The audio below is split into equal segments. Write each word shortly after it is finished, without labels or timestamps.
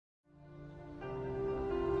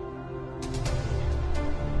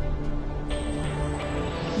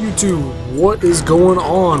YouTube, what is going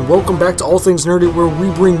on? Welcome back to All Things Nerdy, where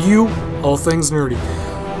we bring you all things nerdy.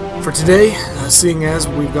 For today, seeing as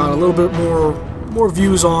we've got a little bit more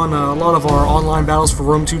views on a lot of our online battles for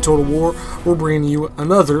Rome 2 Total War, we're bringing you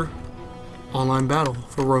another online battle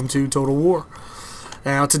for Rome 2 Total War.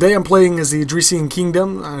 Now, today I'm playing as the Odrysian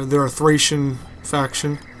Kingdom. They're a Thracian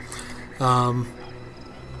faction. I'm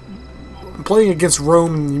playing against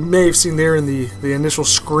Rome. You may have seen there in the initial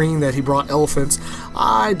screen that he brought elephants.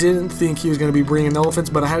 I didn't think he was going to be bringing elephants,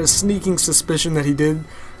 but I had a sneaking suspicion that he did,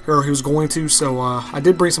 or he was going to, so I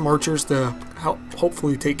did bring some archers to help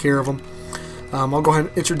hopefully take care of them. I'll go ahead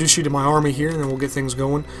and introduce you to my army here, and then we'll get things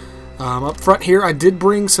going. Up front here, I did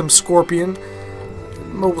bring some Scorpion,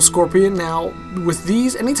 mobile Scorpion. Now, with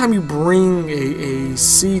these, anytime you bring a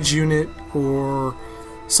siege unit or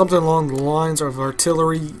something along the lines of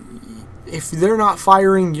artillery, if they're not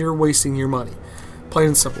firing, you're wasting your money. Plain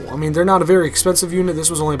and simple. I mean, they're not a very expensive unit. This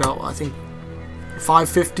was only about, I think,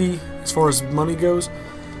 $550 as far as money goes.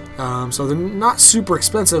 So they're not super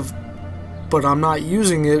expensive, but I'm not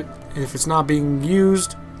using it. And if it's not being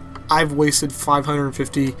used, I've wasted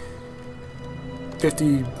 550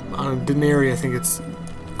 denarii, I think it's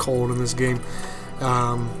called in this game,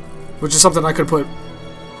 which is something I could put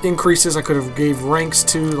increases. I could have gave ranks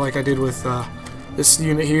to, like I did with this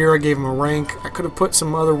unit here. I gave him a rank. I could have put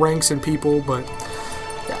some other ranks in people, but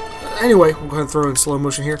yeah. Anyway, we'll go ahead and throw it in slow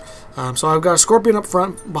motion here. So I've got a Scorpion up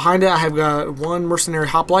front. Behind it, I have got one mercenary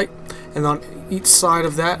hoplite, and on each side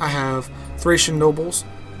of that, I have Thracian nobles.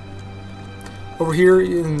 Over here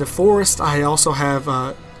in the forest, I also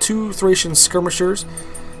have two Thracian skirmishers.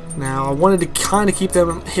 Now, I wanted to kind of keep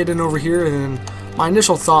them hidden over here, and my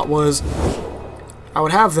initial thought was I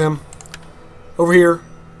would have them over here,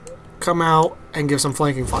 come out, and give some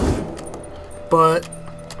flanking fire. But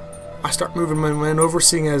I start moving my men over,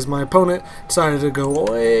 seeing as my opponent decided to go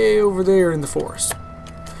way over there in the forest.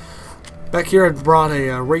 Back here, I brought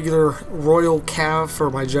a regular royal cav for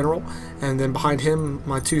my general, and then behind him,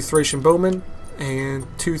 my two Thracian bowmen and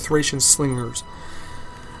two Thracian slingers.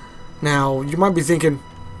 Now, you might be thinking,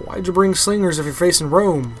 why'd you bring slingers if you're facing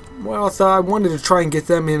Rome? Well, I thought I wanted to try and get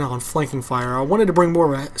them in on flanking fire. I wanted to bring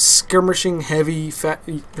more of a skirmishing heavy,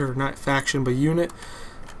 or not faction, but unit,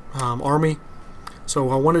 army. So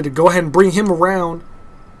I wanted to go ahead and bring him around,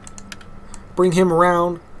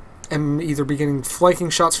 and either be getting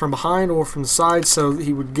flanking shots from behind or from the side, so that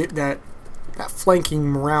he would get that flanking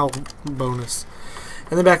morale bonus.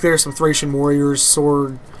 And then back there, some Thracian warriors,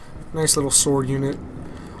 sword, nice little sword unit.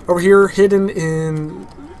 Over here, hidden in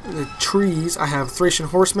the trees, I have Thracian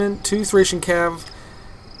horsemen, two Thracian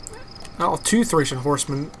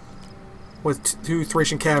horsemen with two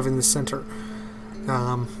Thracian cav in the center.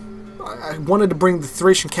 I wanted to bring the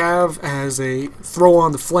Thracian cav as a throw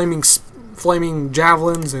on the flaming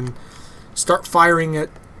javelins and start firing at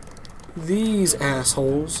these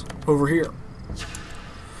assholes over here.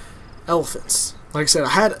 Elephants. Like I said,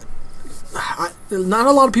 not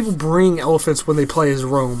a lot of people bring elephants when they play as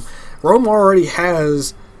Rome. Rome already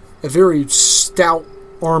has a very stout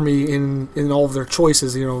army in all of their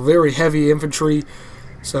choices, you know, very heavy infantry.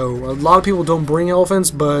 So a lot of people don't bring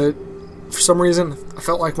elephants, but for some reason I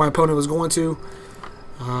felt like my opponent was going to.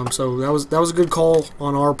 So that was a good call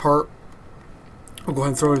on our part. I'll go ahead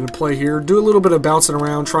and throw it into play here. Do a little bit of bouncing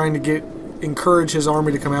around, trying to encourage his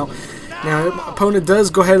army to come out. Now my opponent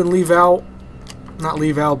does go ahead and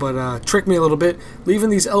trick me a little bit,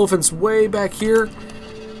 leaving these elephants way back here.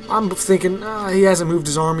 I'm thinking he hasn't moved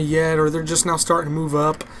his army yet, or they're just now starting to move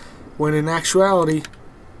up, when in actuality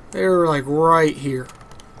they're like right here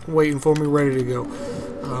waiting for me, ready to go.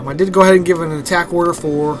 I did go ahead and give an attack order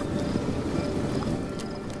for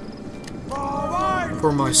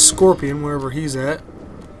my Scorpion, wherever he's at.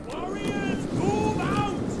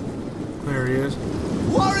 There he is.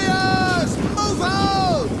 Warriors, move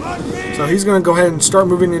out! So he's going to go ahead and start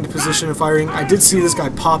moving into position and firing. I did see this guy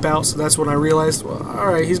pop out, so that's when I realized, well,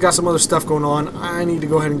 alright, he's got some other stuff going on. I need to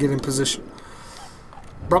go ahead and get in position.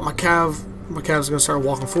 Brought my cav. My cav's going to start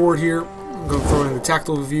walking forward here. I'm going to throw in the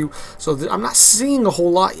tactical view. So I'm not seeing a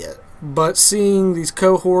whole lot yet, but seeing these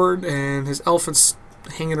cohort and his elephants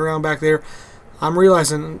hanging around back there, I'm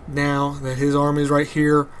realizing now that his army is right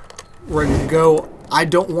here, ready to go. I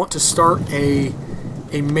don't want to start a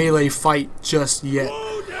melee fight just yet.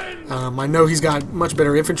 I know he's got much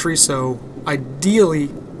better infantry, so ideally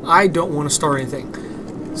I don't want to start anything.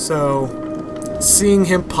 So seeing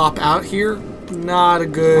him pop out here, not a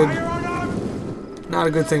good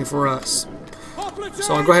thing for us.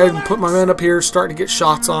 So I'll go ahead and put my men up here, start to get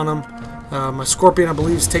shots on him. My Scorpion, I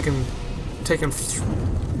believe, is taking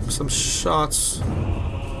some shots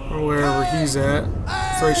wherever he's at.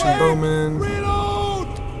 Thracian bowmen. Reload!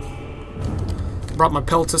 Brought my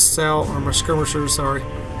peltists out, or my skirmishers, sorry.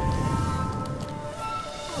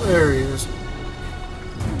 There he is.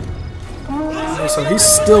 Okay, so he's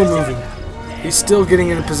still moving. He's still getting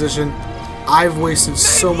into position. I've wasted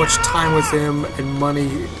so much time with him and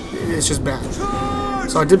money. It's just bad.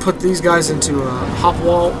 So I did put these guys into a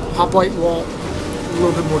hoplite wall, a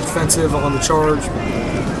little bit more defensive on the charge.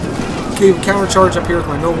 Gave a counter charge up here with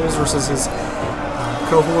my nobles versus his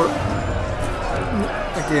cohort.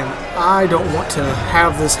 Again, I don't want to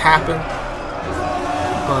have this happen,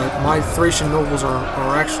 but my Thracian nobles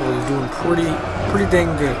are actually doing pretty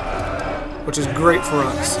dang good, which is great for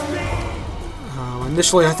us.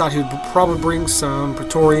 Initially, I thought he would probably bring some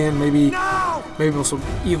Praetorian, maybe some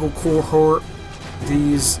Eagle cohort.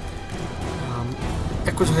 These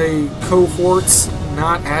Equite cohorts,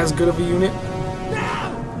 not as good of a unit.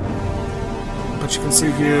 But you can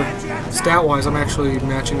see here, stat-wise, I'm actually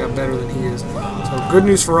matching up better than he is. So good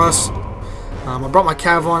news for us. I brought my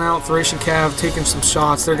Cav out, Thracian Cav, taking some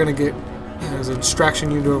shots. They're going to get as a distraction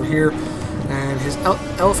unit over here. And his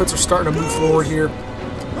elephants are starting to move forward here.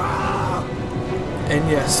 And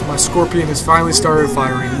yes, my Scorpion has finally started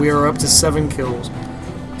firing. We are up to 7 kills.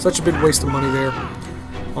 Such a big waste of money there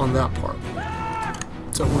on that part.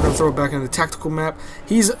 So we're going to throw it back into the tactical map.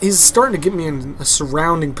 He's starting to get me in a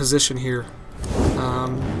surrounding position here.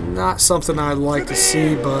 Not something I'd like to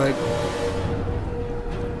see, but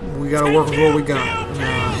we got to work with what we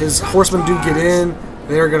got. His horsemen do get in.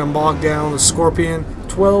 They're going to bog down the Scorpion.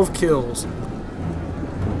 12 kills.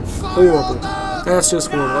 Horrible. That's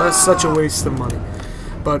just horrible. That's such a waste of money.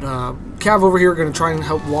 But Cav over here are going to try and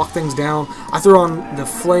help lock things down. I threw on the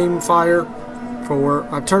flame fire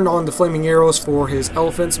I turned on the flaming arrows for his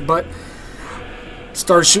elephants, but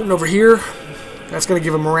started shooting over here. That's going to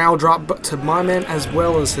give a morale drop to my men as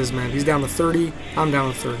well as his men. He's down to 30. I'm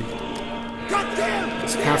down to 30.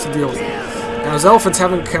 Just have to deal with it. Now his elephants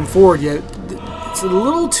haven't come forward yet. It's a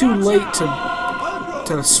little too late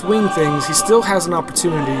to swing things. He still has an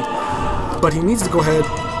opportunity, but he needs to go ahead,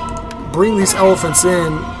 bring these elephants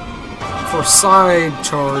in for side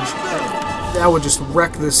charge. That would just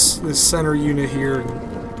wreck this center unit here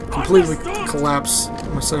and completely collapse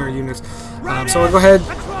my center units. So I go ahead,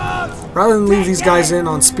 rather than leave these guys in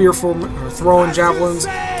on spearful or throwing javelins,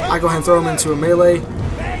 I go ahead and throw them into a melee.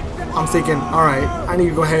 I'm thinking, alright, I need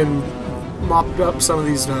to go ahead and mop up some of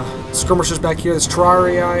these skirmishers back here. This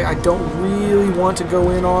Terrarii I don't really want to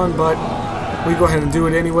go in on, but we go ahead and do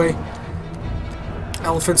it anyway.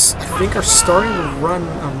 Elephants, I think, are starting to run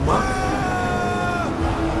amok.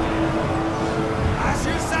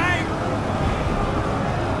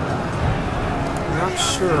 Not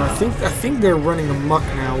sure. I think they're running amok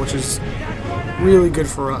now, which is really good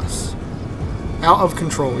for us. Out of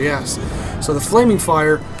control, yes. So the flaming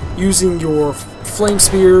fire, using your flame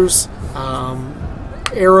spears,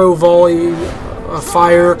 arrow volley,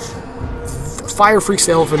 fire freaks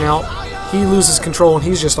the elephant out. He loses control and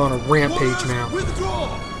he's just on a rampage now.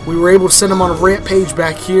 We were able to send him on a rampage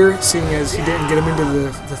back here, seeing as he didn't get him into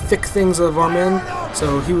the thick things of our men.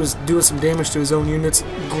 So he was doing some damage to his own units.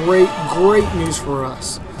 Great news for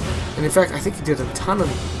us. And in fact, I think he did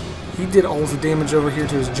he did all of the damage over here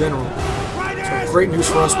to his general. So great news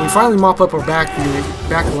for us. We finally mop up our back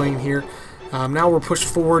lane here. Now we're pushed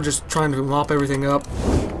forward, just trying to mop everything up.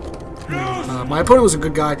 My opponent was a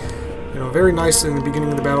good guy. You know, very nice in the beginning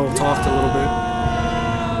of the battle, talked a little bit.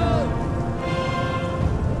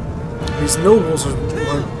 These nobles are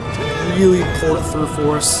really pulled it through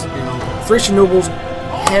for us. You know, Thracian nobles,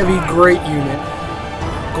 heavy, great unit.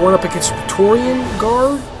 Going up against Praetorian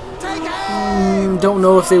Guard, don't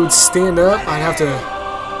know if they would stand up. I have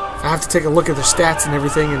to take a look at their stats and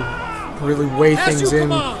everything and really weigh things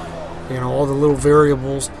in. You know, all the little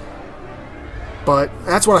variables. But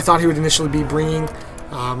that's what I thought he would initially be bringing.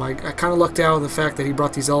 I kind of lucked out in the fact that he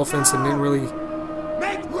brought these elephants and didn't really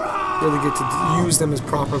get to use them as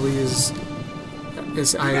properly as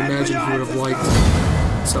I imagined he would have liked.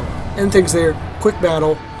 So, end things there. Quick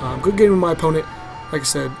battle. Good game with my opponent. Like I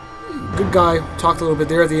said, good guy. Talked a little bit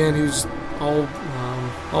there at the end. He was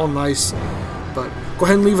all nice. But go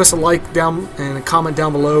ahead and leave us a like down and a comment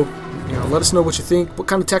down below. You know, let us know what you think. What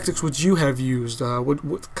kind of tactics would you have used?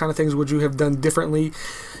 What kind of things would you have done differently?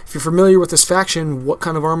 If you're familiar with this faction, what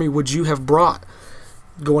kind of army would you have brought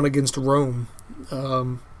going against Rome?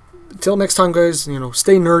 Until next time, guys, you know,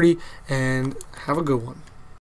 stay nerdy and have a good one.